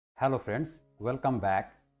Hello friends, welcome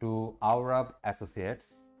back to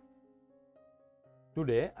aurabassociates.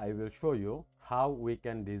 Today I will show you how we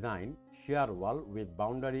can design shear wall with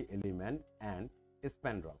boundary element and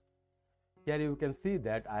spandrel. Here you can see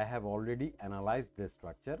that I have already analyzed the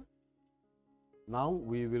structure. Now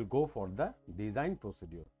we will go for the design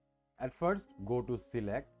procedure. At first go to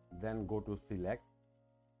select, then go to select,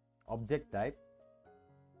 object type,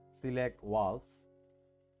 select walls,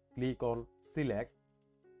 click on select,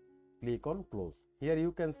 click on close. Here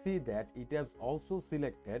you can see that it has also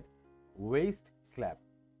selected waste slab,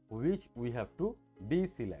 which we have to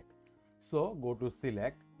deselect. So go to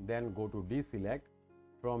select, then go to deselect.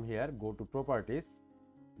 From here go to properties,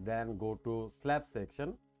 then go to slab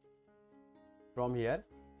section. From here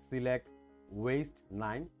select waste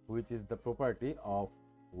 9, which is the property of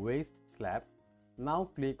waste slab. Now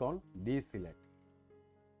click on deselect,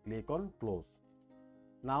 click on close.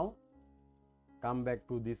 Now come back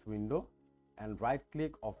to this window and right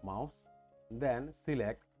click of mouse, then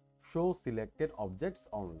select show selected objects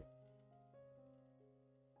only.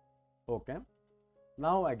 Okay.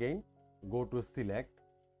 Now again go to select,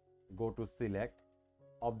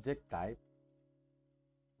 object type,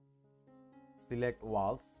 select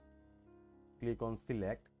walls, click on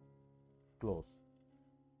select, close.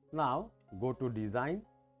 Now go to design,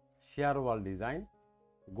 shear wall design,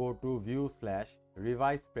 go to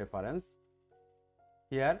view/revise preference.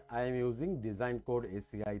 Here I am using design code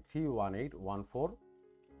ACI 31814,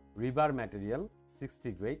 rebar material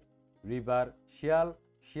 60 grade, rebar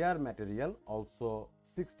shear material also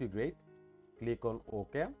 60 grade. Click on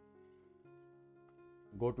OK.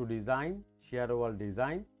 Go to design, shear wall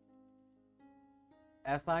design,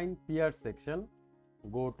 assign pier section,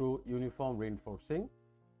 go to uniform reinforcing.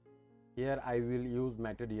 Here I will use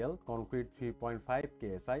material concrete 3.5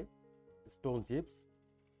 KSI, stone chips.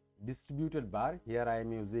 Distributed bar, here I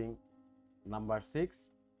am using number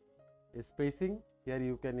 6. Spacing, here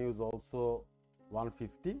you can use also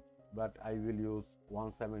 150, but I will use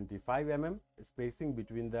 175 mm spacing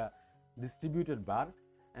between the distributed bar,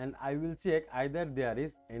 and I will check either there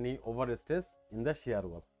is any overstress in the shear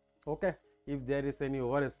wall. Okay, if there is any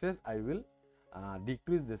overstress, I will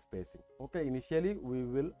decrease the spacing. Okay, initially we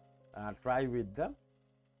will try with the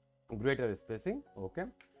greater spacing. Okay.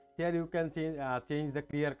 Here you can change the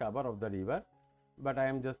clear cover of the river, but I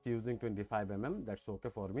am just using 25 mm. That's okay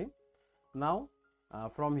for me. Now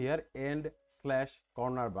from here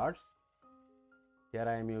end/corner bars, here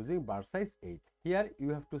I am using bar size 8. Here you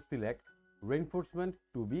have to select reinforcement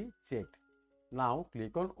to be checked. Now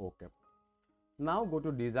click on OK. Now go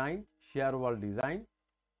to design, shear wall design,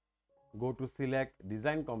 go to select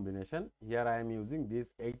design combination. Here I am using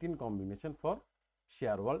this 18 combination for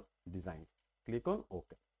shear wall design. Click on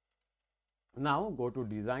OK. Now go to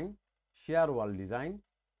design, shear wall design,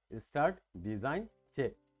 start design,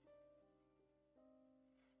 check.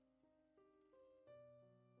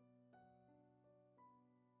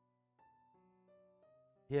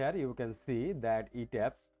 Here you can see that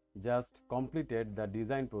ETABS just completed the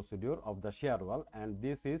design procedure of the shear wall, and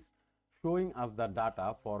this is showing us the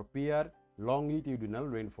data for pier longitudinal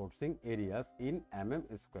reinforcing areas in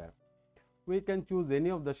mm square. We can choose any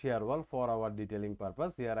of the shear wall for our detailing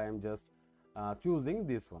purpose. Here I am just choosing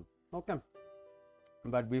this one. Okay,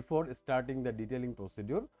 but before starting the detailing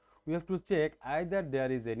procedure, we have to check either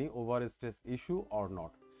there is any overstress issue or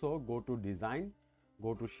not. So go to design,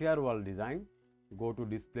 go to shear wall design, go to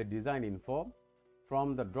display design info.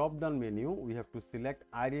 From the drop down menu we have to select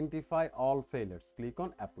identify all failures, click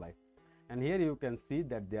on apply, and here you can see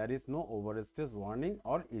that there is no overstress warning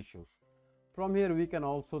or issues. From here we can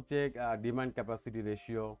also check demand capacity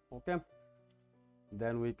ratio. Okay,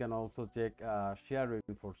 then we can also check shear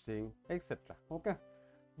reinforcing, etc. Okay,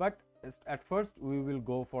 but at first we will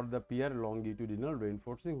go for the pier longitudinal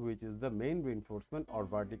reinforcing, which is the main reinforcement or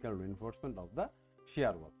vertical reinforcement of the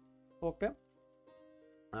shear wall. Okay,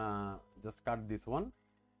 just cut this one.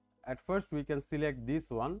 At first we can select this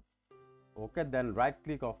one. Okay, then right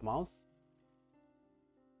click of mouse.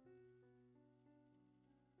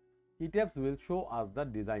 ETABS will show us the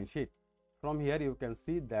design sheet. From here you can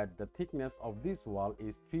see that the thickness of this wall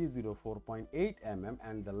is 304.8 mm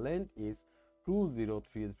and the length is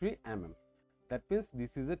 2033 mm. That means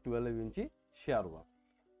this is a 12-inch shear wall.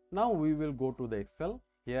 Now we will go to the Excel.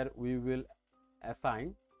 Here we will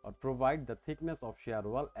assign or provide the thickness of shear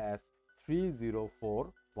wall as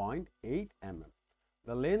 304.8 mm.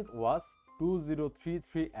 The length was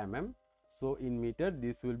 2033 mm. So in meter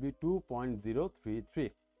this will be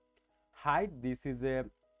 2.033. Height, this is a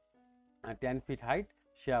 10 feet height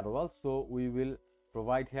shear wall, so we will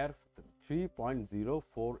provide here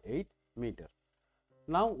 3.048 meter.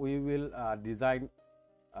 Now we will design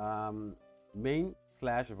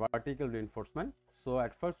main/vertical reinforcement. So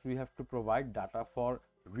at first we have to provide data for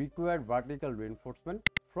required vertical reinforcement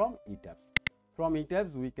from ETABS. From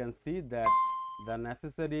ETABS we can see that the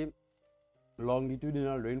necessary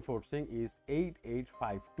longitudinal reinforcing is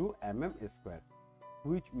 8852 mm square,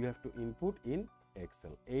 which we have to input in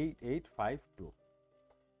Excel. 8852.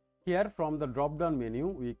 Here from the drop down menu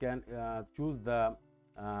we can choose the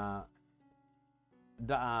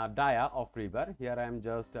dia of rebar. Here I am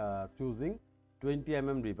just choosing 20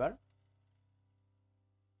 mm rebar.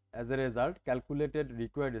 As a result, calculated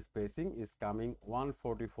required spacing is coming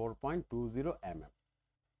 144.20 mm.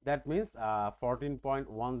 That means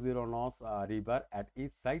 14.10 notch rebar at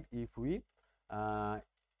each side if we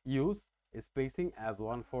use spacing as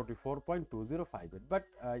 144.205. But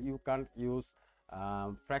you can't use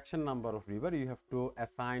fraction number of rebar. You have to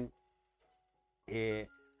assign a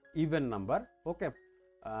even number. Okay,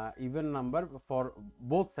 even number for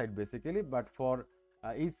both sides basically, but for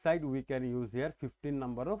each side we can use here 15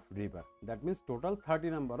 number of rebar. That means total 30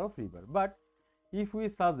 number of rebar. But if we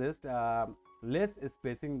suggest less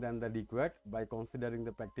spacing than the required by considering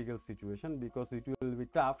the practical situation, because it will be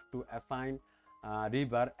tough to assign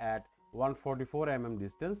rebar at 144 mm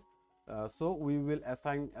distance, so we will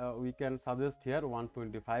assign we can suggest here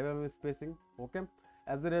 125 mm spacing. Okay,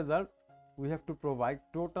 as a result we have to provide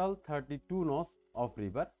total 32 notch of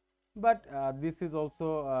rebar. But this is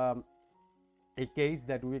also a case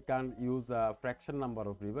that we can't use a fraction number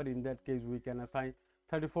of rebar. In that case we can assign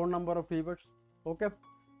 34 number of rebars. Okay,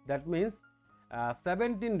 that means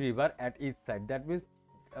 17 rebar at each side. That means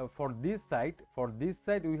for this side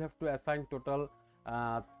we have to assign total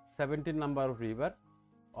 17 number of rebar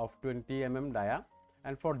of 20 mm dia,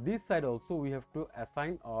 and for this side also we have to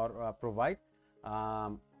assign or provide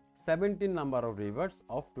 17 number of rebars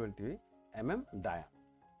of 20 mm dia.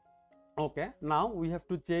 Okay, now we have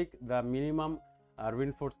to check the minimum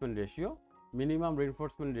reinforcement ratio. Minimum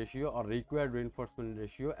reinforcement ratio or required reinforcement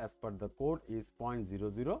ratio as per the code is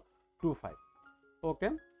 0.0025. Okay,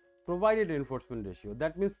 provided reinforcement ratio,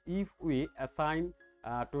 that means if we assign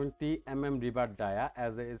 20 mm rebar dia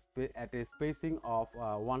as at a spacing of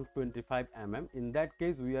 125 mm, in that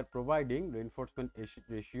case we are providing reinforcement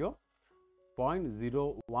ratio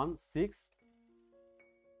 0.016,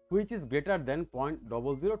 which is greater than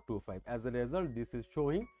 0.0025. As a result, this is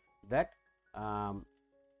showing that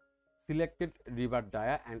selected rebar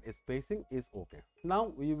dia and spacing is okay.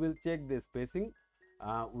 Now we will check the spacing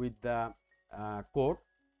with the code,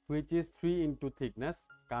 which is 3 into thickness,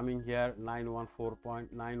 coming here 914.4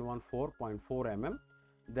 mm,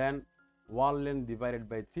 then wall length divided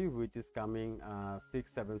by 3, which is coming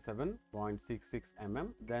 677.66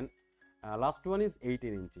 mm, then last one is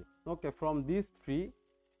 18 inches. Okay, from these 3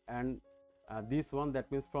 and this one,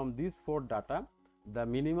 that means from these 4 data the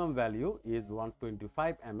minimum value is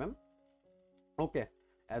 125 mm. Okay,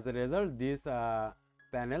 as a result this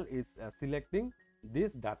panel is selecting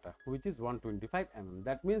this data, which is 125 mm.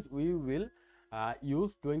 That means we will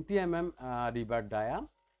use 20 mm rebar dia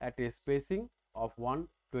at a spacing of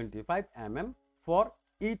 125 mm for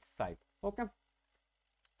each side. Okay,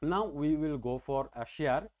 now we will go for a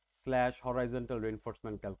shear / horizontal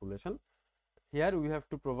reinforcement calculation. Here we have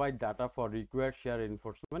to provide data for required shear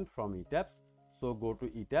reinforcement from ETABS. So go to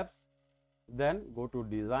ETABS, then go to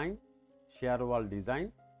design, shear wall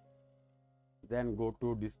design, then go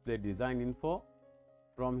to display design info.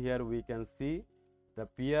 From here we can see the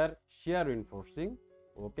pier shear reinforcing.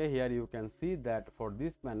 Okay, here you can see that for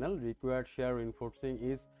this panel required shear reinforcing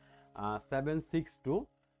is 762,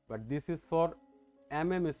 but this is for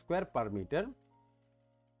mm square per meter.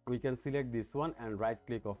 We can select this one and right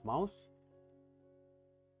click of mouse,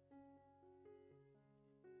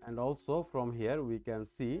 and also from here we can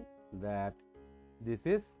see that this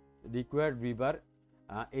is required rebar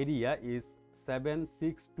area is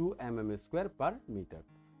 762 mm square per meter.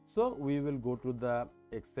 So we will go to the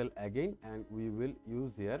Excel again and we will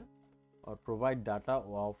use here or provide data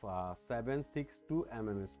of 762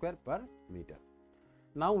 mm square per meter.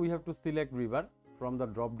 Now we have to select rebar from the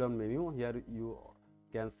drop down menu. Here you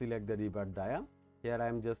can select the rebar dia. Here I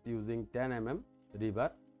am just using 10 mm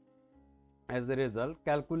rebar. As a result,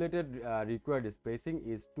 calculated required spacing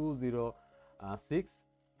is 206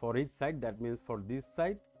 for each side. That means for this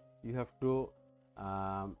side you have to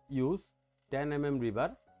use 10 mm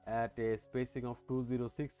rebar at a spacing of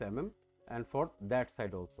 206 mm, and for that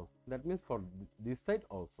side also, that means for this side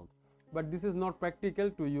also. But this is not practical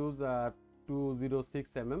to use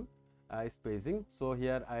 206 mm spacing. So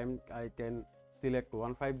here I can select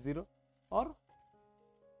 150, or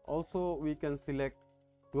also we can select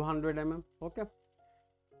 200 mm. Okay,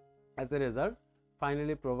 As a result,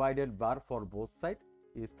 finally provided bar for both sides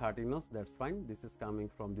is 30 nose. That's fine. This is coming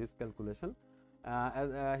from this calculation.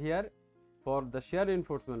 Here for the shear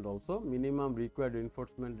reinforcement also, minimum required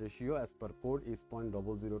reinforcement ratio as per code is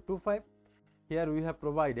 0.0025. Here we have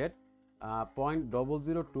provided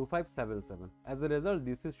 0.002577. As a result,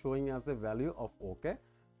 this is showing as a value of OK.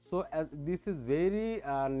 So as this is very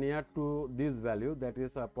near to this value, that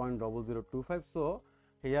is 0.0025. So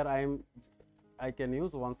here I can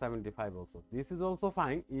use 175 also. This is also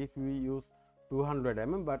fine if we use 200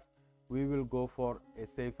 mm, but we will go for a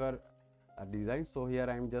safer design. So here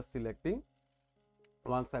I am just selecting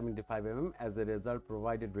 175 mm. As a result,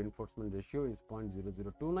 provided reinforcement ratio is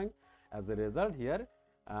 0.0029. As a result, here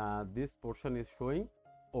this portion is showing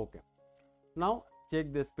OK. Now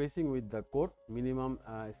check the spacing with the code. Minimum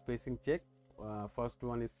spacing check. First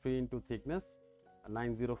one is 3 into thickness,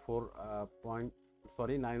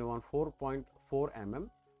 914.4 mm,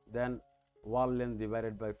 then wall length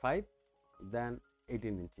divided by 5, then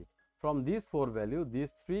 18 inches. From these 4 value,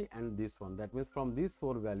 these 3 and this one, that means from these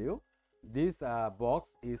 4 value, this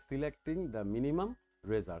box is selecting the minimum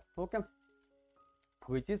result, okay,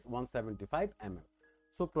 which is 175 mm.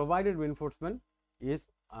 So provided reinforcement is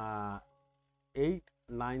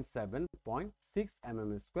 897.6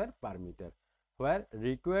 mm square per meter, where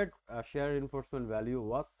required shear reinforcement value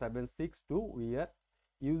was 762. We are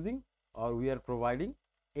using, or we are providing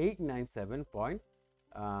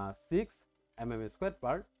 897.6 mm square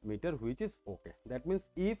per meter, which is okay. That means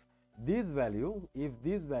if this value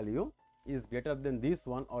is greater than this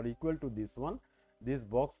one or equal to this one, this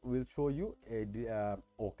box will show you a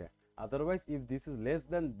okay. Otherwise, if this is less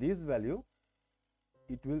than this value,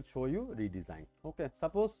 it will show you redesign. Okay,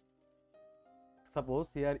 suppose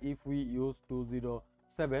here if we use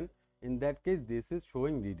 207, in that case this is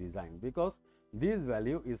showing redesign because this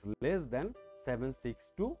value is less than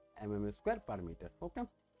 762 mm square per meter. Okay.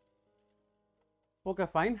 Okay,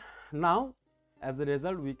 fine. Now as a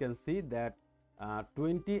result, we can see that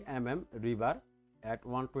 20 mm rebar at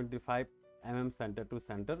 125 mm center to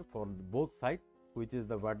center for both sides, which is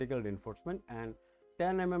the vertical reinforcement, and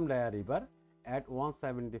 10 mm dia rebar at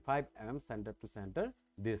 175 mm center to center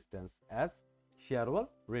distance as shear wall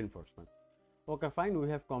reinforcement. Okay, fine. We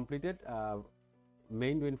have completed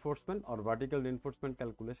main reinforcement or vertical reinforcement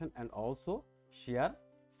calculation and also shear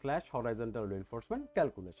 / horizontal reinforcement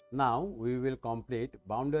calculation. Now we will complete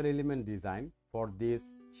boundary element design for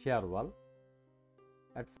this shear wall.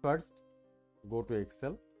 At first, go to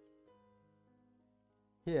Excel.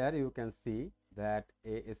 Here you can see that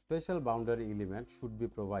a special boundary element should be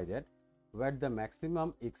provided where the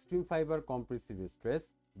maximum extreme fiber compressive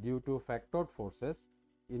stress due to factored forces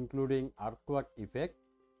including earthquake effect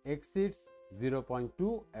exceeds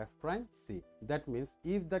 0.2 F prime C. That means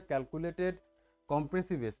if the calculated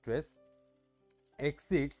compressive stress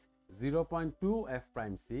exceeds 0.2 F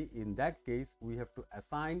prime C, in that case we have to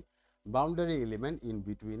assign boundary element in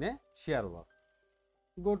between a shear wall.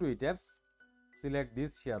 Go to ETABS, select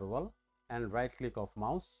this shear wall and right click of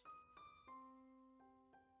mouse.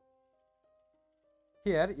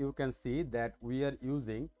 Here you can see that we are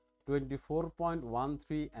using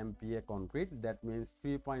 24.13 MPa concrete, that means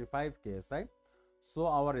 3.5 KSI. So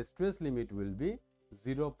our stress limit will be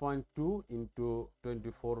 0.2 into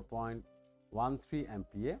 24.13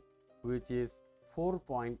 MPa, which is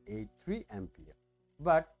 4.83 MPa.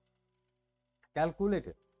 But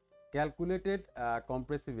calculated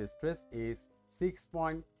compressive stress is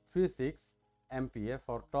 6.36 MPa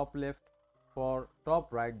for top left. For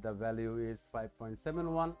top right, the value is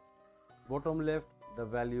 5.71. Bottom left, the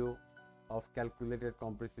value of calculated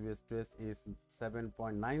compressive stress is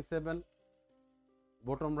 7.97.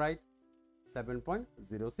 Bottom right,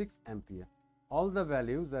 7.06 MPa. All the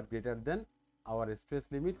values are greater than our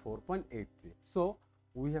stress limit 4.83. So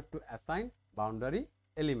we have to assign boundary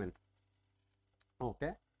element.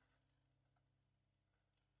 Okay.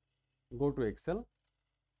 Go to Excel.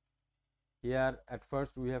 Here at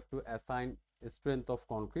first we have to assign strength of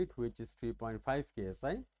concrete, which is 3.5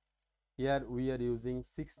 KSI. Here we are using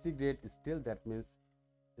 60 grade steel, that means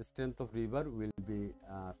strength of rebar will be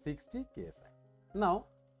 60 KSI. Now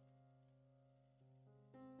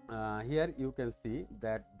here you can see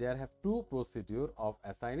that there have two procedure of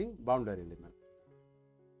assigning boundary element.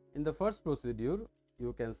 In the first procedure,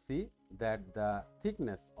 you can see that the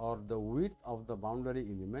thickness or the width of the boundary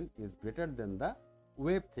element is greater than the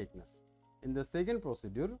wave thickness. In the second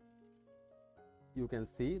procedure, you can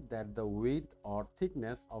see that the width or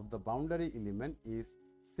thickness of the boundary element is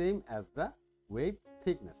same as the wave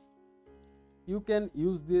thickness. You can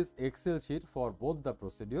use this Excel sheet for both the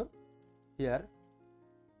procedure. Here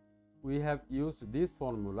we have used this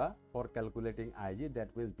formula for calculating Ig,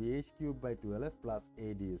 that means BH cube by 12F plus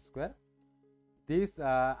AD square. This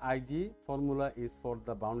Ig formula is for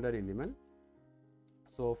the boundary element.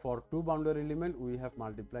 So for two boundary element, we have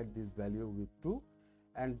multiplied this value with 2,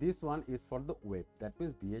 and this one is for the wave, that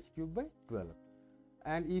means BH cube by 12.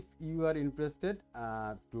 And if you are interested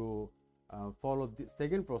to follow the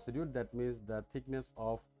second procedure, that means the thickness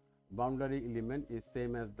of boundary element is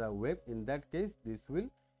same as the wave, in that case this will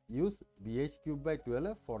use BH cube by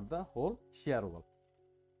 12 for the whole shear wall.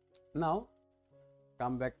 Now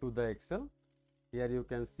come back to the Excel. Here you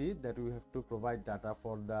can see that we have to provide data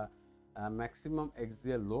for the maximum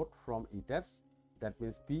axial load from ETABS, that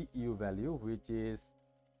means PU value, which is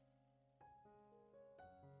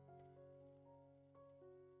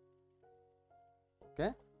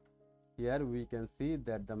okay. Here we can see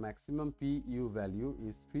that the maximum PU value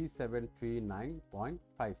is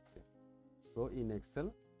 3739.53. So in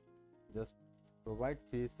Excel, just provide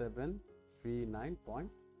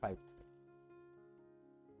 3739.53.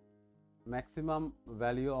 Maximum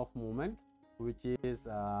value of moment, which is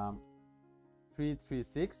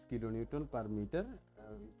 336 kilonewton per meter.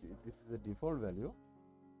 This is the default value.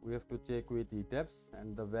 We have to check with ETABS,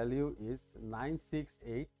 and the value is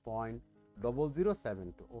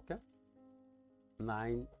 968.0072. Okay,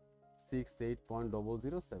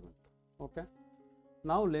 968.0072. Okay.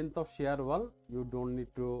 Now length of shear wall, you don't need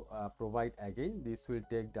to provide again. This will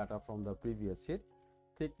take data from the previous sheet.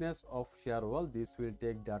 Thickness of shear wall, this will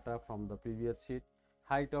take data from the previous sheet.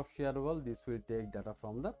 Height of shear wall, this will take data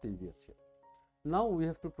from the previous sheet. Now we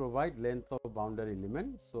have to provide length of boundary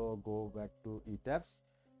element. So go back to ETABS.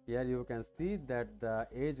 Here you can see that the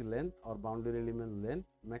edge length or boundary element length,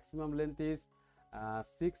 maximum length is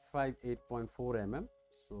 658.4 mm.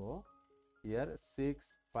 So here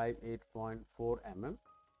 658.4 mm.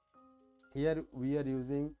 Here we are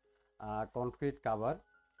using concrete cover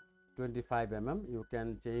 25 mm. You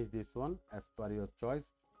can change this one as per your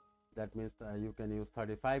choice. That means you can use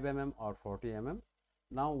 35 mm or 40 mm.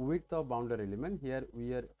 Now width of boundary element, here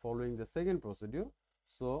we are following the second procedure.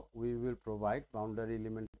 So we will provide boundary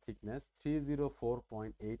element thickness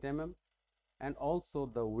 304.8 mm and also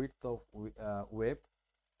the width of wave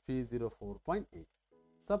 304.8.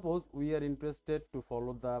 Suppose we are interested to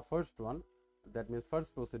follow the first one, that means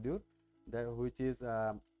first procedure, that which is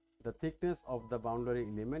the thickness of the boundary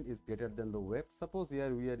element is greater than the wave. Suppose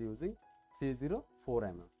here we are using 304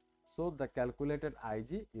 mm. So the calculated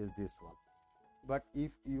Ig is this one. But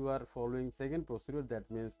if you are following second procedure, that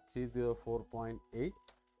means 304.8,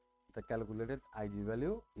 the calculated Ig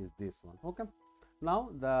value is this one. Okay. Now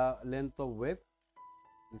the length of wave,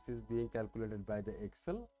 this is being calculated by the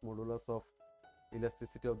Excel. Modulus of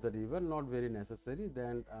elasticity of the river, not very necessary.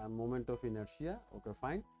 Then moment of inertia, okay,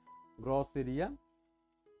 fine. Gross area,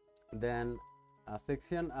 then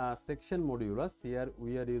section modulus. Here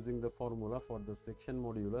we are using the formula for the section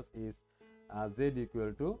modulus is Z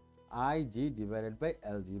equal to Ig divided by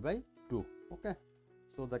Lg by 2. Okay.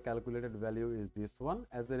 So the calculated value is this one.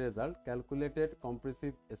 As a result, calculated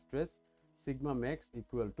compressive stress sigma max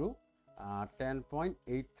equal to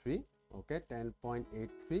 10.83. Okay,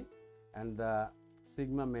 10.83, and the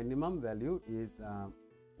sigma minimum value is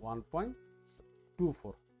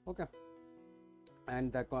 1.24. Okay,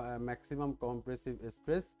 and the maximum compressive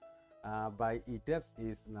stress by ETABS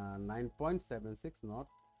is 9.76 knot.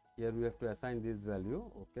 Here we have to assign this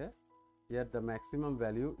value. Okay, here the maximum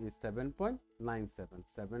value is 7.97.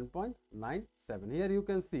 7.97. Here you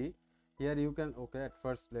can see, here you can, okay, at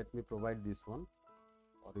first let me provide this one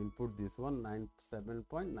or input this one,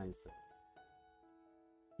 7.97.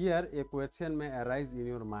 Here a question may arise in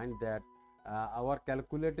your mind that our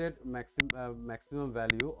calculated maximum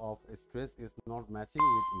value of stress is not matching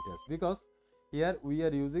with ETABS, because here we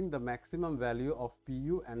are using the maximum value of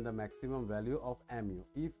PU and the maximum value of MU.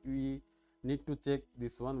 If we need to check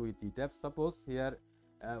this one with ETABS, suppose here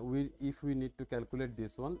if we need to calculate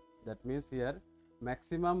this one, that means here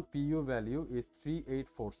maximum PU value is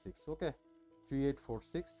 3846. Okay,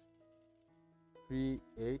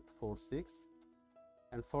 3846,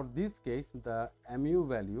 and for this case the MU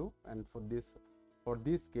value, and for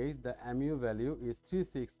this case the MU value is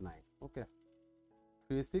 369. Okay,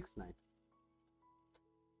 369.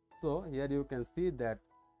 So here you can see that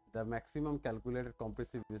the maximum calculated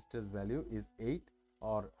compressive stress value is 8,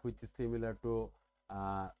 or which is similar to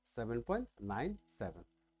 7.97.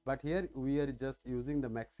 But here we are just using the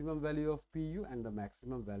maximum value of PU and the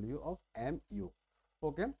maximum value of MU.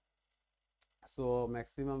 Okay, so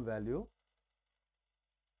maximum value.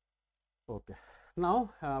 Okay,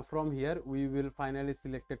 now from here we will finally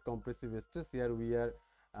selected compressive stress. Here we are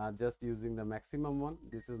just using the maximum one.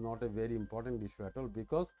 This is not a very important issue at all,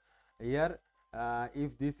 because here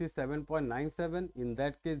if this is 7.97, in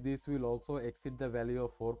that case this will also exceed the value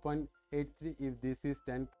of 4.83. if this is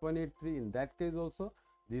 10.83, in that case also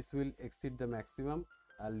this will exceed the maximum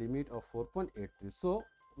limit of 4.83. so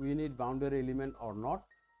we need boundary element or not?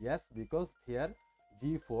 Yes, because here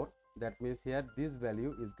G4, that means here this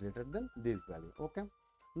value is greater than this value. Okay,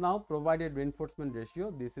 now provided reinforcement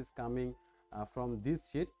ratio, this is coming from this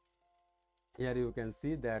sheet. Here you can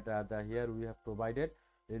see that here we have provided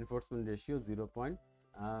reinforcement ratio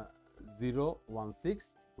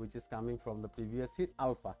 0.016, which is coming from the previous sheet.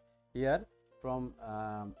 Alpha, here from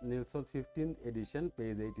Nielsen 15th edition,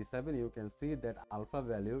 page 87, you can see that alpha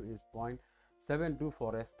value is 0.72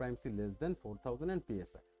 for F prime C less than 4000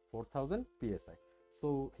 psi.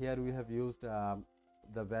 So here we have used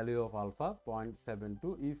the value of alpha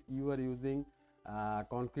 0.72. if you are using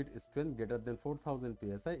concrete strength greater than 4000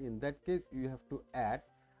 psi, in that case you have to add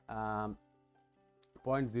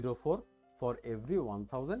 0.04 for every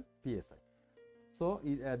 1000 psi. So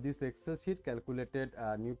this Excel sheet calculated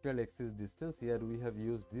neutral axis distance. Here we have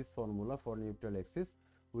used this formula for neutral axis,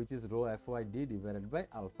 which is rho FYD divided by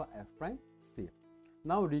alpha F prime C.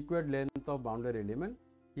 Now required length of boundary element.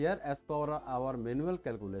 Here as per our manual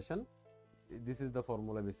calculation, this is the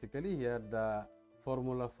formula basically. Here the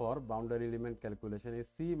formula for boundary element calculation is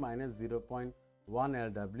C minus 0.1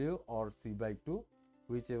 LW or C by 2,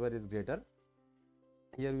 whichever is greater.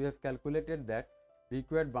 Here we have calculated that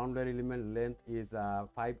required boundary element length is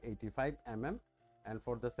 585 mm, and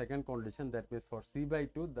for the second condition, that means for C by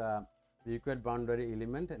 2, the required boundary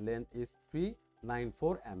element length is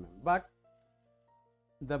 394 mm. But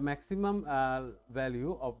the maximum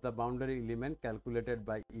value of the boundary element calculated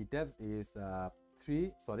by ETABS is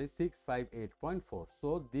 658.4.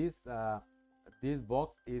 So this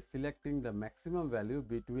box is selecting the maximum value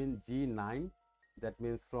between G9, that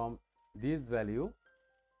means from this value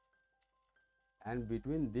and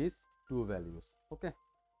between these two values. Okay,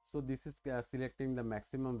 so this is selecting the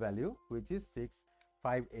maximum value, which is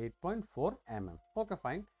 658.4 mm. Okay,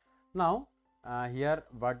 fine. Now here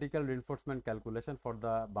vertical reinforcement calculation for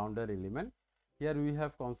the boundary element. Here we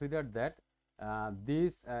have considered that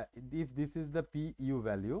if this is the PU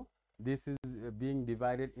value, this is being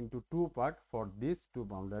divided into two parts for these two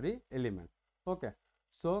boundary element. Okay,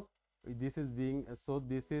 so this is dividing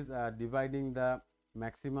the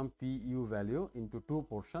maximum PU value into two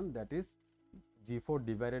portion, that is G4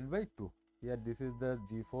 divided by 2. Here this is the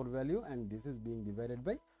G4 value and this is being divided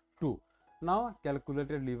by 2. Now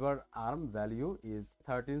calculated lever arm value is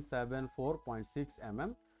 1374.6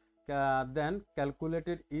 mm. Then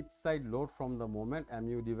calculated each side load from the moment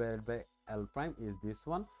mu divided by L prime is this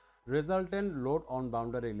one. Resultant load on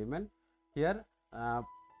boundary element, here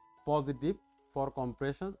positive for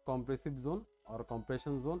compressive zone or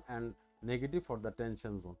compression zone, and negative for the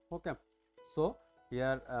tension zone. Okay, so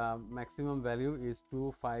here maximum value is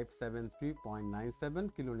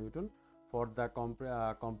 2573.97 kilonewton for the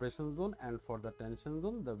compression zone, and for the tension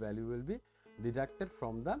zone the value will be deducted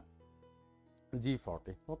from the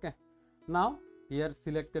G40. Okay, now here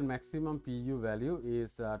selected maximum PU value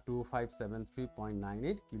is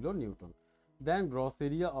 2573.98 kilonewton. Then gross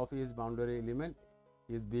area of each boundary element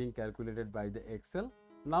is being calculated by the Excel.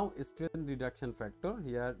 Now strain reduction factor,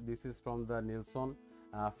 here this is from the Nielsen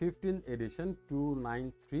 15th edition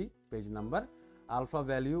 293 page number. Alpha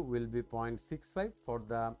value will be 0.65 for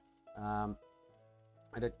the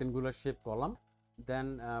rectangular shape column.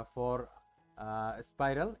 Then for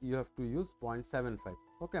spiral you have to use 0.75.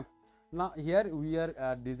 Okay, now here we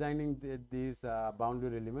are designing this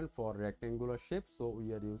boundary element for rectangular shape, so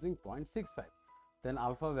we are using 0.65. Then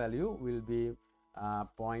alpha value will be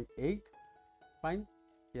 0.8. Fine,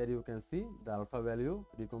 here you can see the alpha value,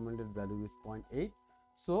 recommended value is 0.8.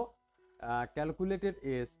 So calculated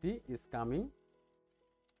AST is coming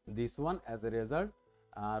this one. As a result,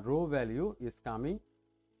 rho value is coming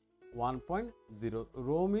 1.0.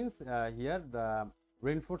 Rho means here the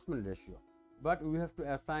reinforcement ratio, but we have to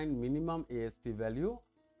assign minimum AST value,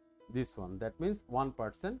 this one, that means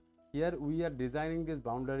 1%. Here we are designing this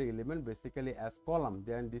boundary element basically as column,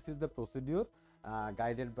 then this is the procedure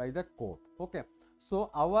guided by the code. Okay, so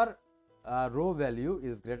our rho value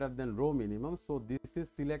is greater than rho minimum, so this is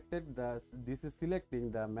selecting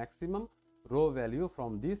the maximum rho value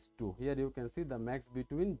from these two. Here you can see the max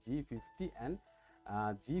between G50 and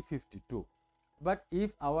G52. But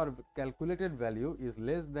if our calculated value is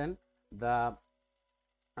less than the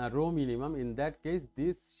rho minimum, in that case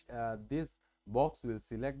this box will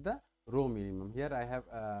select the rho minimum. Here I have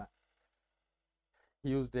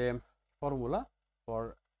used a formula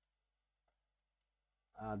for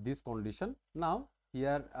this condition. Now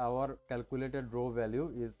here our calculated rho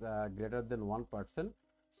value is greater than 1%.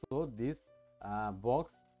 So this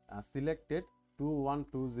box selected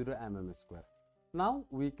 2120 mm square. Now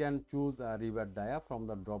we can choose a rebar dia from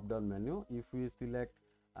the drop down menu. If we select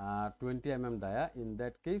 20 mm dia, in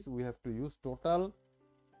that case we have to use total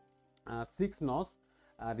 6 notch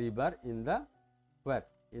rebar in the where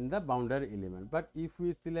in the boundary element. But if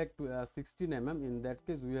we select 16 mm, in that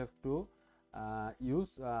case we have to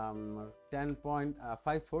use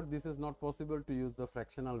 10.54. This is not possible to use the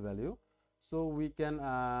fractional value, so we can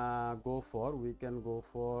go for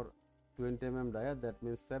 20 mm dia, that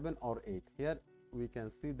means 7 or 8. Here we can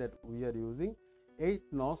see that we are using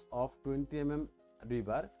 8 notch of 20 mm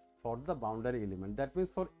rebar for the boundary element, that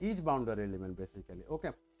means for each boundary element basically.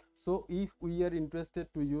 Okay, so if we are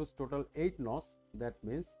interested to use total 8 notch, that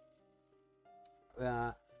means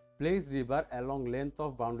place rebar along length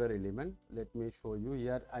of boundary element. Let me show you.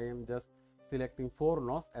 Here I am just selecting 4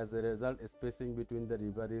 notch. As a result, spacing between the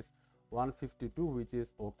rebar is 152, which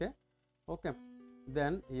is okay. Okay,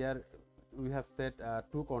 then here we have set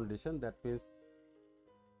 2 conditions, that means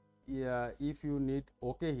if you need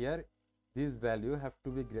okay, here this value have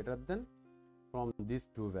to be greater than from these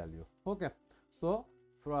 2 value. Okay, so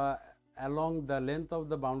for along the length of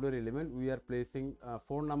the boundary element we are placing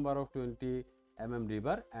 4 number of 20 mm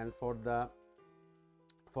rebar, and for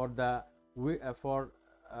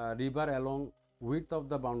rebar along width of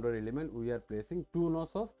the boundary element we are placing 2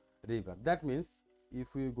 notch of rebar. That means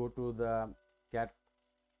if we go to the CAD,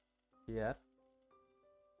 here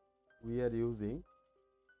we are using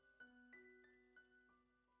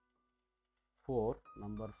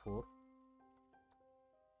number 4.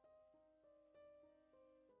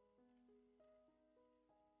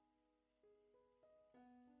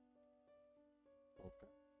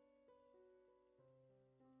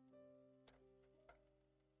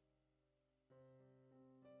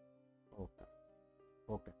 Okay.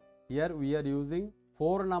 Okay. Here we are using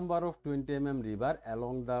 4 number of 20 mm rebar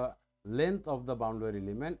along the length of the boundary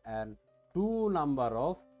element and 2 number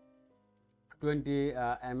of 20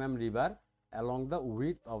 mm rebar along the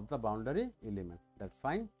width of the boundary element. That's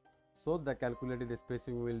fine. So the calculated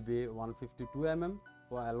spacing will be 152 mm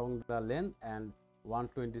for along the length and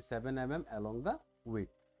 127 mm along the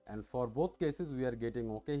width. And for both cases we are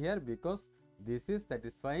getting okay here because this is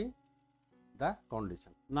satisfying the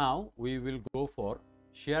condition. Now we will go for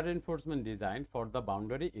shear reinforcement design for the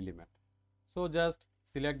boundary element. So just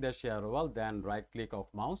select the shear wall, then right click of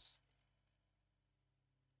mouse.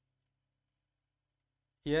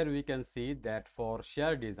 Here we can see that for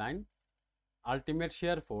shear design, ultimate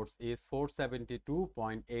shear force is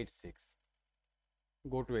 472.86.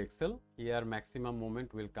 Go to Excel. Here maximum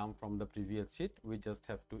moment will come from the previous sheet. We just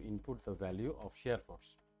have to input the value of shear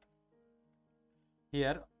force.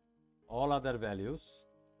 Here all other values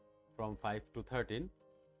from 5 to 13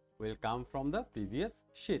 will come from the previous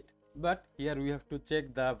sheet. But here we have to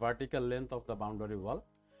check the vertical length of the boundary wall.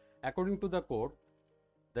 According to the code,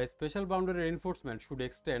 the special boundary reinforcement should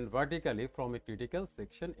extend vertically from a critical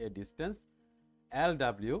section a distance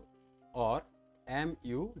LW or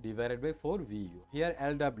MU divided by 4 VU. Here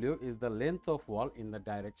LW is the length of wall in the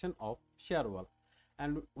direction of shear wall,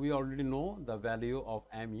 and we already know the value of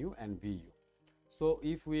MU and VU. So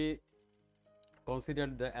if we consider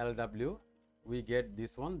the LW, we get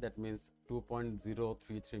this one, that means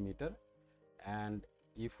 2.033 meter, and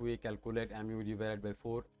if we calculate MU divided by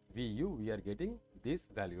 4 VU, we are getting this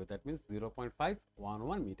value, that means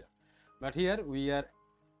 0.511 meter. But here we are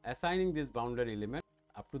assigning this boundary element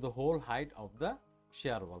up to the whole height of the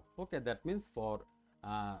shear wall. Okay, that means for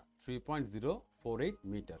 3.048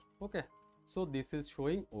 meter. Okay, so this is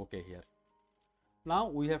showing okay here. Now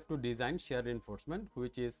we have to design shear reinforcement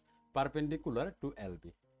which is perpendicular to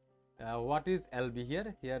LB. What is LB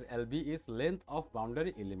here? Here LB is length of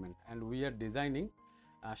boundary element, and we are designing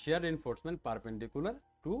shear reinforcement perpendicular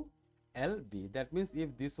to LB. That means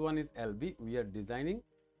if this one is LB, we are designing,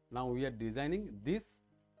 now we are designing this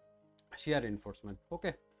shear reinforcement.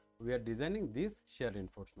 Okay, we are designing this shear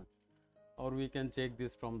reinforcement, or we can check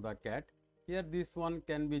this from the CAD. Here this one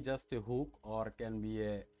can be just a hook or can be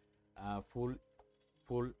a full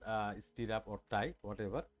stirrup or tie,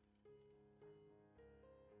 whatever.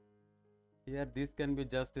 Here this can be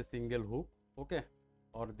just a single hook, okay,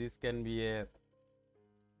 or this can be a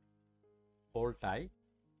whole tie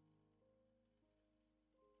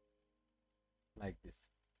like this.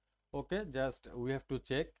 Okay, just we have to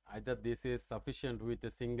check either this is sufficient with a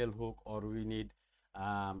single hook or we need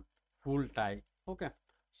full tie. Okay,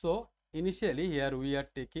 so initially here we are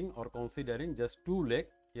taking or considering just 2 leg.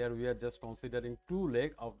 Here we are just considering 2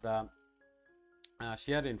 leg of the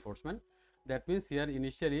shear reinforcement. That means here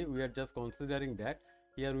initially we are just considering that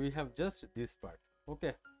here we have just this part.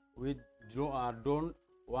 Okay, we don't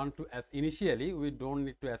want to, as initially we don't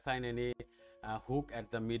need to assign any hook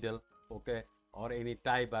at the middle, okay, or any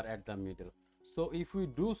tie bar at the middle. So if we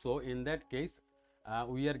do so, in that case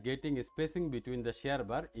we are getting spacing between the shear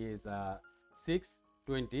bar is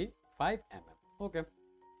 625 mm. Okay,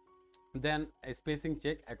 then a spacing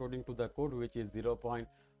check according to the code, which is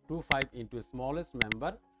 0.25 into smallest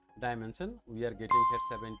member dimension, we are getting here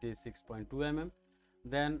 76.2 mm.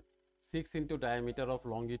 Then 6 into diameter of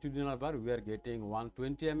longitudinal bar, we are getting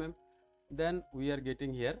 120 mm. Then we are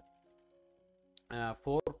getting here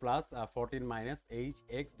 4 plus 14 minus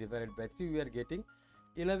hx divided by 3, we are getting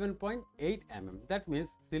 11.8 mm. That means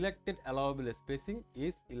selected allowable spacing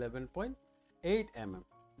is 11.8 mm.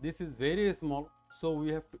 This is very small, so we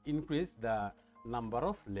have to increase the number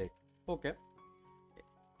of leg. Okay,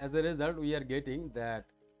 as a result we are getting that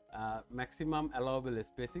maximum allowable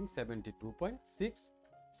spacing 76.2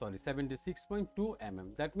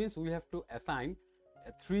 mm. That means we have to assign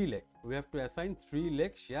 3 leg. We have to assign 3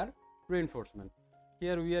 leg shear reinforcement.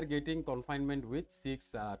 Here we are getting confinement with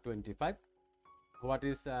 625. What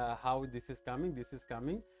is how this is coming? This is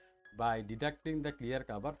coming by deducting the clear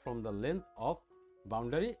cover from the length of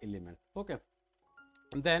boundary element. Okay,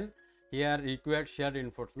 and then here required shear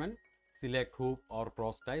reinforcement, select hoop or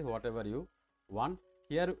cross tie, whatever you want.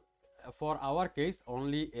 Here for our case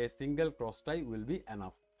only a single cross tie will be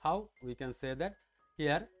enough. How we can say that?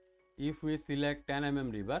 Here if we select 10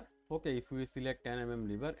 mm lever, okay, if we select 10 mm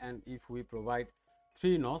lever and if we provide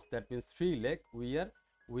 3 notch, that means 3 leg, we are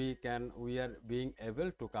being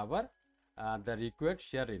able to cover the required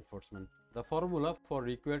shear reinforcement. The formula for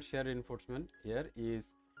required shear reinforcement here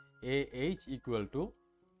is AH equal to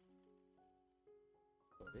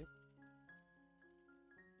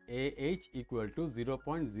AH equal to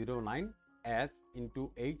 0.09 S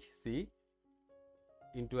into HC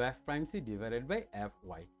into F prime C divided by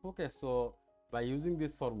Fy. Okay, so by using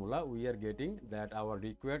this formula we are getting that our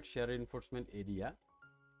required shear reinforcement area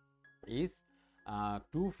is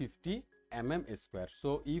 250 mm square.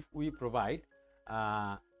 So if we provide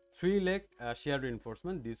 3 leg shear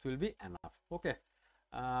reinforcement, this will be enough. Okay,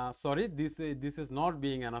 sorry, this is not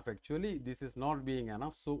being enough. Actually this is not being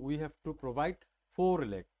enough, so we have to provide 4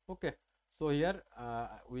 leg. Okay, so here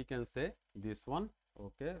we can say this one.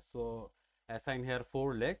 Okay, so assign here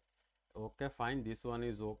 4 leg. Okay, fine, this one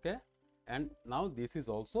is okay, and now this is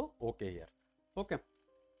also okay here. Okay,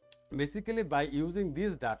 basically by using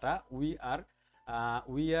this data we are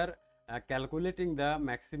calculating the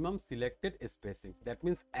maximum selected spacing, that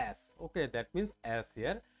means S. Okay, that means S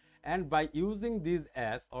here, and by using this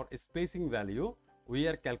S or spacing value we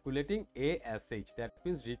are calculating ASH, that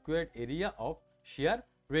means required area of shear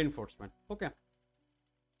reinforcement. Okay,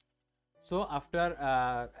 so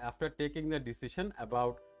after taking the decision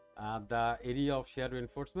about the area of shear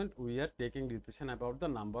reinforcement, we are taking decision about the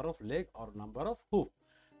number of leg or number of hoop.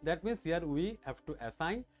 That means here we have to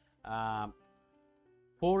assign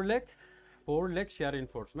 4 leg shear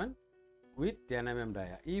reinforcement with 10 mm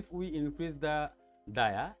dia. If we increase the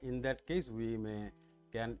dia, in that case we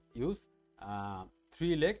can use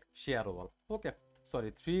 3 leg shear wall. Okay,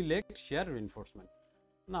 sorry, 3 leg shear reinforcement.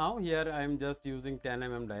 Now here I am just using 10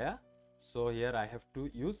 mm dia, so here I have to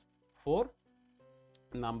use 4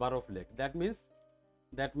 number of leg. That means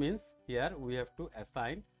here we have to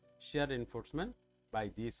assign shear reinforcement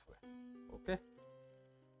by this way. Okay,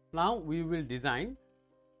 now we will design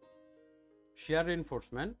shear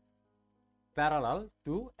reinforcement parallel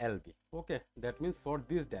to LB. Okay, that means for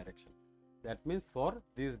this direction. That means for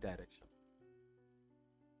this direction.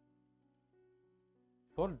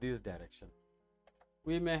 For this direction,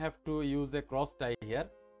 we may have to use a cross tie here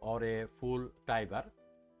or a full tie bar.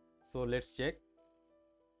 So let's check.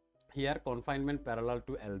 Here confinement parallel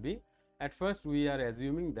to LB. At first we are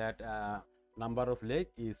assuming that number of leg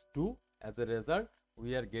is 2. As a result,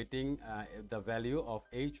 we are getting the value of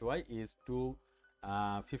HY is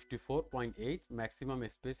 254.8. Maximum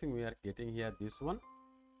spacing we are getting here this one.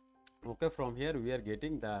 Okay, from here we are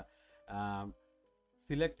getting the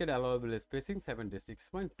selected allowable spacing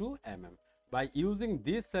 76.2 mm. By using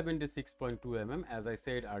this 76.2 mm, as I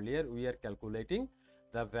said earlier, we are calculating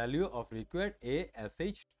the value of required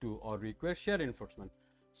ASH2 or required shear reinforcement.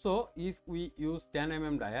 So if we use 10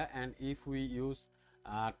 mm dia and if we use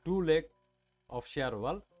 2 leg of shear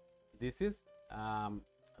wall, this is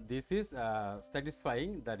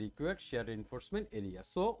satisfying the required shear reinforcement area.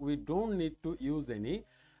 So we don't need to use any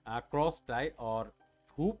cross tie or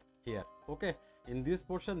hoop here. Okay, in this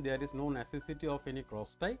portion there is no necessity of any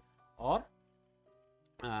cross tie or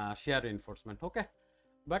shear reinforcement. Okay,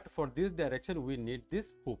 but for this direction we need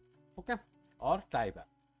this hook, okay, or tie bar.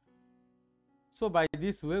 So by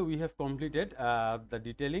this way we have completed the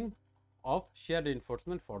detailing of shear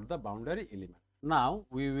reinforcement for the boundary element. Now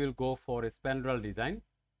we will go for a spandrel design.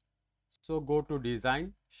 So go to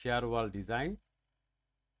design, shear wall design,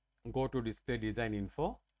 go to display design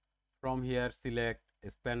info. From here select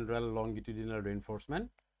spandrel longitudinal reinforcement,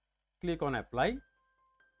 click on apply.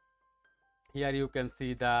 Here you can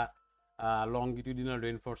see the longitudinal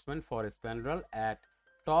reinforcement for spandrel at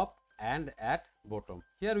top and at bottom.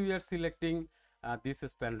 Here we are selecting this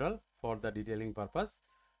spandrel for the detailing purpose.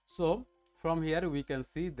 So from here we can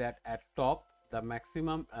see that at top the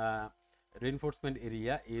maximum reinforcement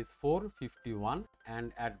area is 451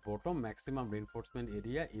 and at bottom maximum reinforcement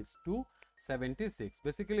area is 276.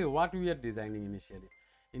 Basically what we are designing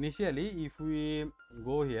initially if we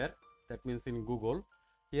go here, that means in Google,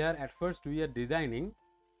 here at first we are designing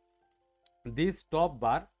this top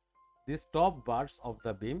bar, these top bars of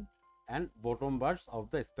the beam and bottom bars of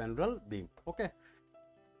the spandrel beam. Okay,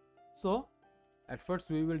 so at first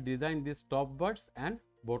we will design these top bars and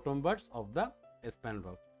bottom bars of the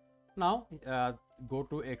spandrel. Now go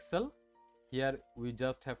to Excel. Here we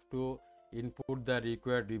just have to input the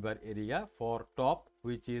required rebar area for top,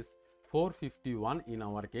 which is 451 in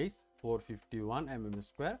our case, 451 mm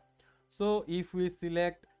square. So if we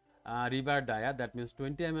select rebar dia, that means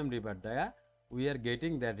 20 mm rebar dia, we are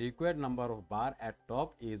getting the required number of bar at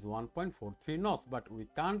top is 1.43 nos, but we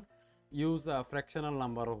can't use a fractional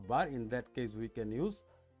number of bar. In that case we can use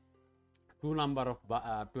two number of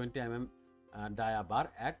 20 mm dia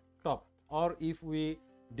bar at top, or if we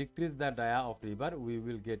decrease the dia of rebar we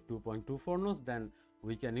will get 2.24 nos, then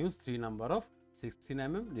we can use 3 number of 16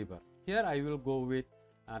 mm rebar. Here I will go with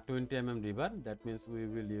 20 mm rebar, that means we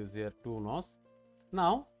will use here 2 nos.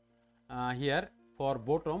 Now here for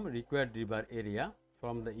bottom required rebar area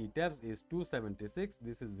from the ETABS is 276.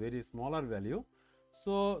 This is very smaller value.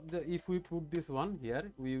 So if we put this one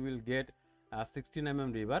here, we will get 16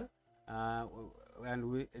 mm rebar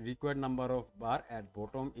and we required number of bar at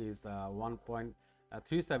bottom is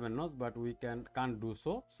 1.37 nos, but we can't do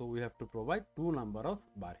so. So we have to provide 2 number of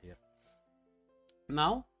bar here.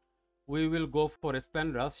 Now we will go for a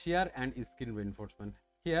spandrel shear and skin reinforcement.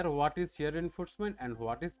 Here what is shear reinforcement and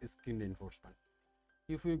what is skin reinforcement?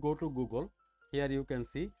 If we go to Google, here you can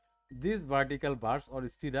see these vertical bars or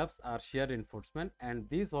stirrups are shear reinforcement, and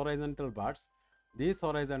these horizontal bars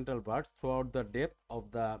throughout the depth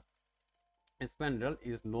of the spandrel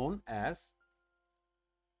is known as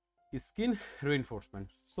skin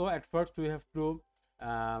reinforcement. So at first we have to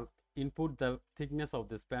input the thickness of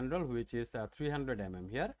the spandrel, which is 300 mm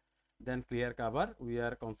here. Then clear cover we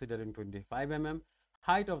are considering 25 mm.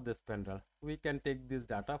 Height of the spandrel, we can take this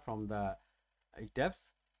data from the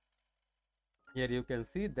ETABS. Here you can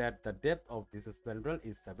see that the depth of this spandrel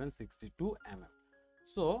is 762 mm.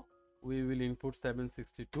 So we will input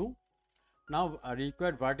 762. Now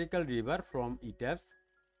required vertical rebar from ETABS,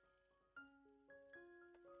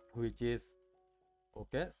 which is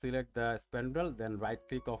okay. Select the spandrel, then right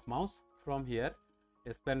click of mouse. From here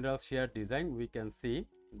spandrel shear design, we can see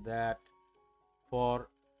that for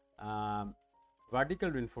vertical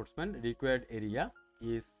reinforcement required area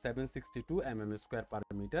is 762 mm square per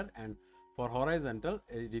meter, and for horizontal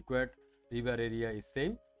required rebar area is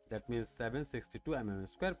same, that means 762 mm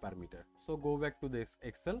square per meter. So go back to the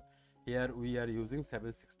Excel. Here we are using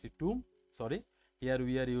 762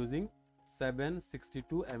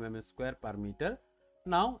 mm square per meter.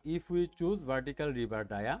 Now if we choose vertical rebar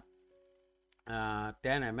dia 10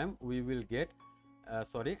 mm, we will get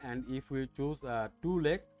and if we choose two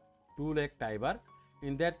leg tie bar,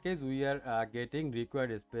 in that case we are getting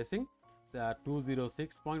required spacing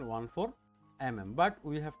 206.14 mm, but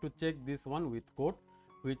we have to check this one with code,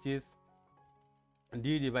 which is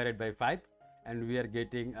d divided by 5, and we are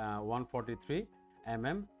getting 143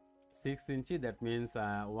 mm 6 inch, that means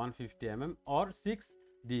 150 mm, or 6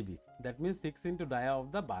 dB, that means 6 into dia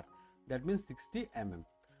of the bar, that means 60 mm.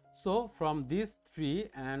 So from these 3,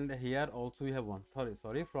 and here also we have one,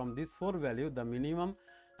 from this 4 value, the minimum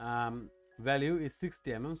value is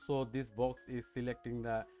 60 mm. So this box is selecting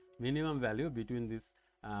the minimum value between these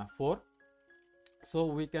 4. So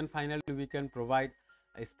we can provide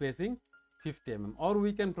a spacing 50 mm, or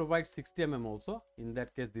we can provide 60 mm also. In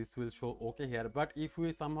that case this will show okay here, but if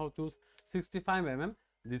we somehow choose 65 mm,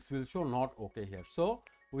 this will show not okay here. So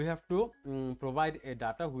we have to provide a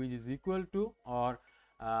data which is equal to or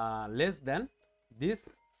less than this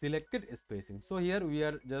selected spacing. So here we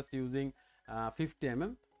are just using 50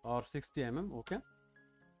 mm or 60 mm. Okay.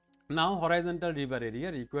 Now horizontal rebar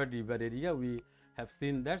area, required rebar area, we have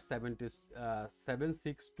seen that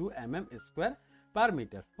 762 mm square per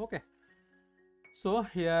meter. Okay, so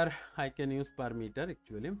here I can use per meter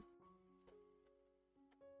actually.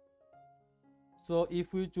 So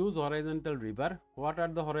if we choose horizontal river, what are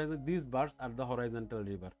the horizon? These bars are the horizontal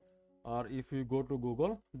river. Or if you go to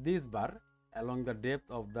Google, this bar along the depth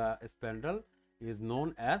of the spandrel is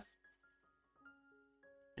known as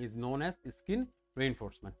skin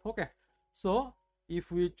reinforcement. Okay, so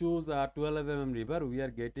if we choose a 12 mm river, we are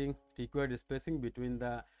getting required spacing between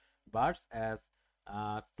the bars as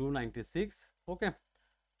 296. Okay,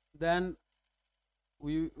 then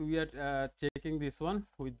we are checking this one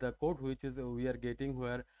with the code, which is we are getting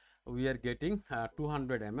 200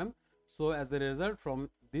 mm. So as a result, from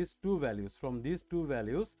these two values,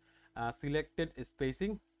 selected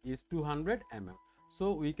spacing is 200 mm.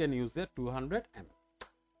 So we can use a 200 mm.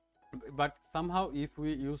 But somehow if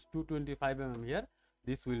we use 225 mm here,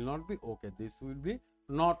 this will not be okay. This will be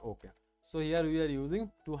not okay. So here we are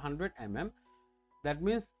using 200 mm. That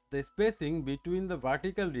means the spacing between the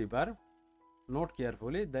vertical river, note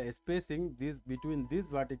carefully, the spacing between this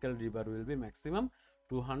vertical river will be maximum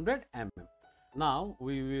 200 mm. Now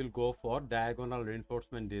we will go for diagonal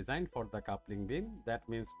reinforcement design for the coupling beam. That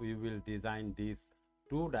means we will design these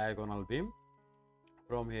two diagonal beam.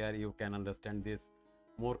 From here you can understand this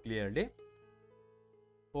more clearly.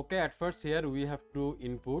 Okay, at first here we have to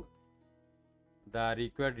input the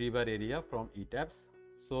required river area from ETABS.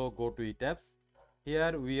 So go to ETABS.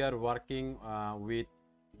 Here we are working with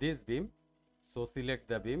this beam. So select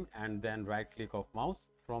the beam and then right click of mouse.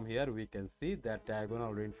 From here we can see that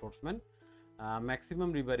diagonal reinforcement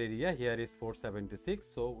maximum river area here is 476.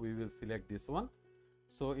 So we will select this one.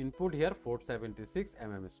 So input here 476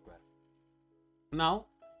 mm square. Now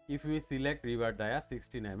if we select river dia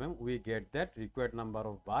 16 mm, we get that required number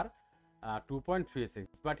of bar 2.36.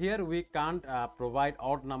 But here we can't provide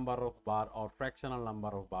odd number of bar or fractional number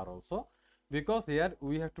of bar also, because here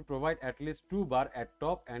we have to provide at least 2 bar at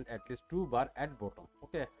top and at least 2 bar at bottom.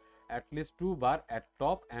 Okay, at least 2 bar at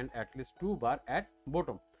top and at least 2 bar at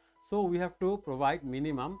bottom. So we have to provide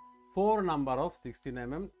minimum 4 number of 16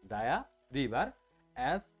 mm dia river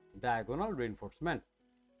as diagonal reinforcement.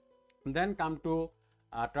 Then come to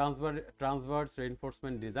transverse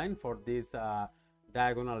reinforcement design for this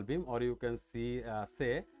diagonal beam, or you can say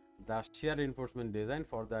the shear reinforcement design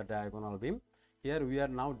for the diagonal beam. Here we are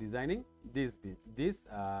now designing these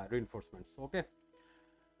reinforcements. Okay,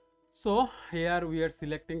 so here we are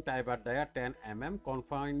selecting tie bar dia 10 mm,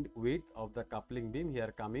 confined width of the coupling beam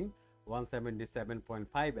here coming 177.5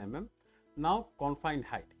 mm. Now confined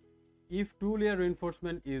height, if two layer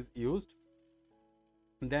reinforcement is used,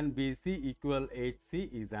 then BC equal HC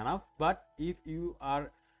is enough. But if you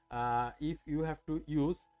are if you have to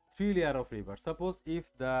use 3 layer of river, suppose if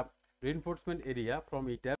the reinforcement area from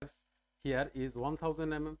ETABS here is 1000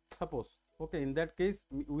 mm, suppose. Okay, in that case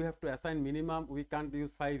we have to assign minimum, we can't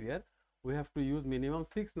use 5 here, we have to use minimum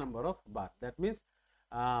 6 number of bar. That means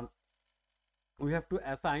we have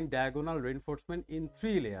to assign diagonal reinforcement in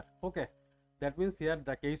 3 layer. Okay, that means here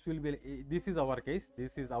the case will be, this is our case,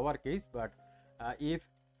 but if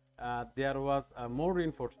there was more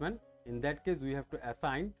reinforcement, in that case we have to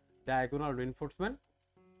assign diagonal reinforcement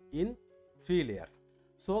in 3 layers.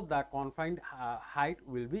 So the confined height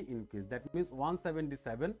will be increased. That means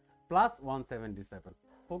 177 plus 177.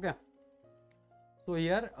 Okay, so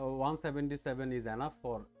here 177 is enough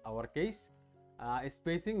for our case.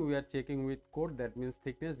 Spacing we are checking with code, that means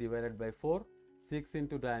thickness divided by 4, 6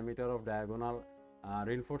 into diameter of diagonal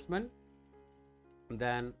reinforcement,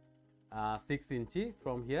 then 6 inch.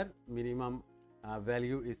 From here minimum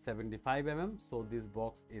value is 75 mm, so this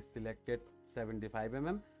box is selected 75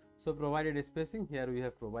 mm. So provided spacing, here we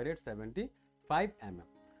have provided 75 mm.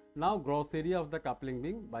 Now gross area of the coupling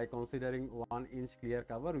beam, by considering 1 inch clear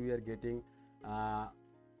cover, we are getting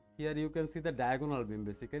here you can see the diagonal beam.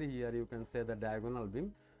 Basically here you can say the diagonal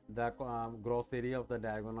beam, the gross area of the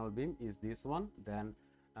diagonal beam is this one, then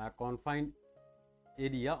confined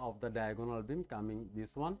area of the diagonal beam coming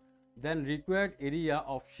this one, then required area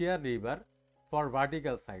of shear river for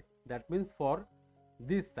vertical side, that means for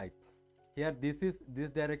this side. Here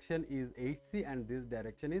this direction is HC and this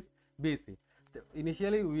direction is BC.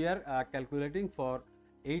 Initially we are calculating for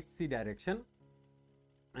HC direction,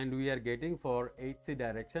 and we are getting for HC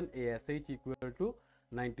direction ASH equal to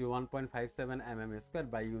 91.57 mm square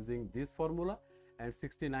by using this formula, and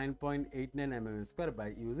 69.89 mm square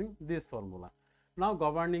by using this formula. Now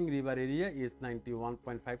governing river area is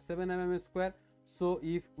 91.57 mm square. So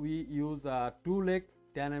if we use a 2 leg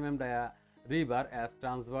 10 mm dia river as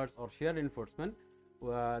transverse or shear reinforcement,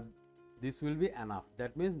 this will be enough.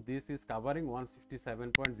 That means this is covering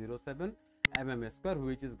 157.07 mm square,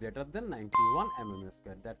 which is greater than 91 mm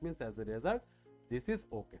square. That means as a result, this is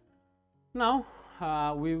okay. Now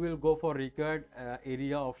we will go for required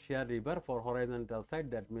area of shear river for horizontal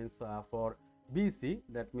side. That means for BC,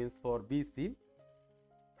 that means for BC,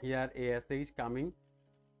 here ASH coming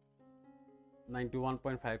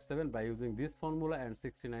 91.57 by using this formula and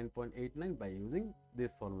 69.89 by using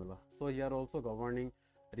this formula. So here also governing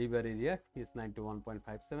river area is 91.57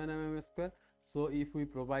 mm square. So if we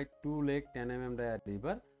provide 2 leg 10 mm dia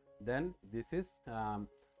river, then this is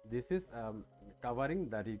covering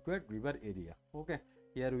the required river area. Okay,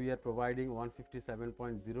 here we are providing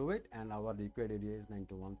 157.08 and our required area is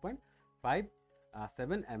 91.57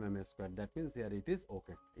 mm square. That means here it is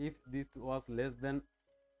okay. If this was less than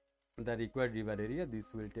the required river area,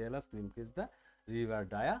 this will tell us to increase the river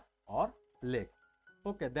dia or leg.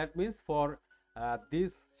 Okay, that means for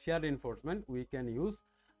this shear reinforcement we can use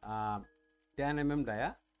 10 mm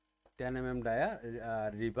dia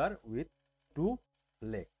river with 2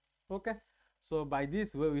 leg. Okay, so by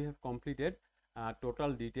this way we have completed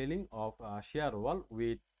total detailing of shear wall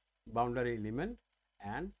with boundary element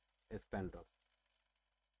and spandrel.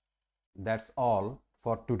 That's all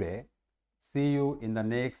for today. See you in the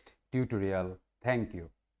next tutorial. Thank you.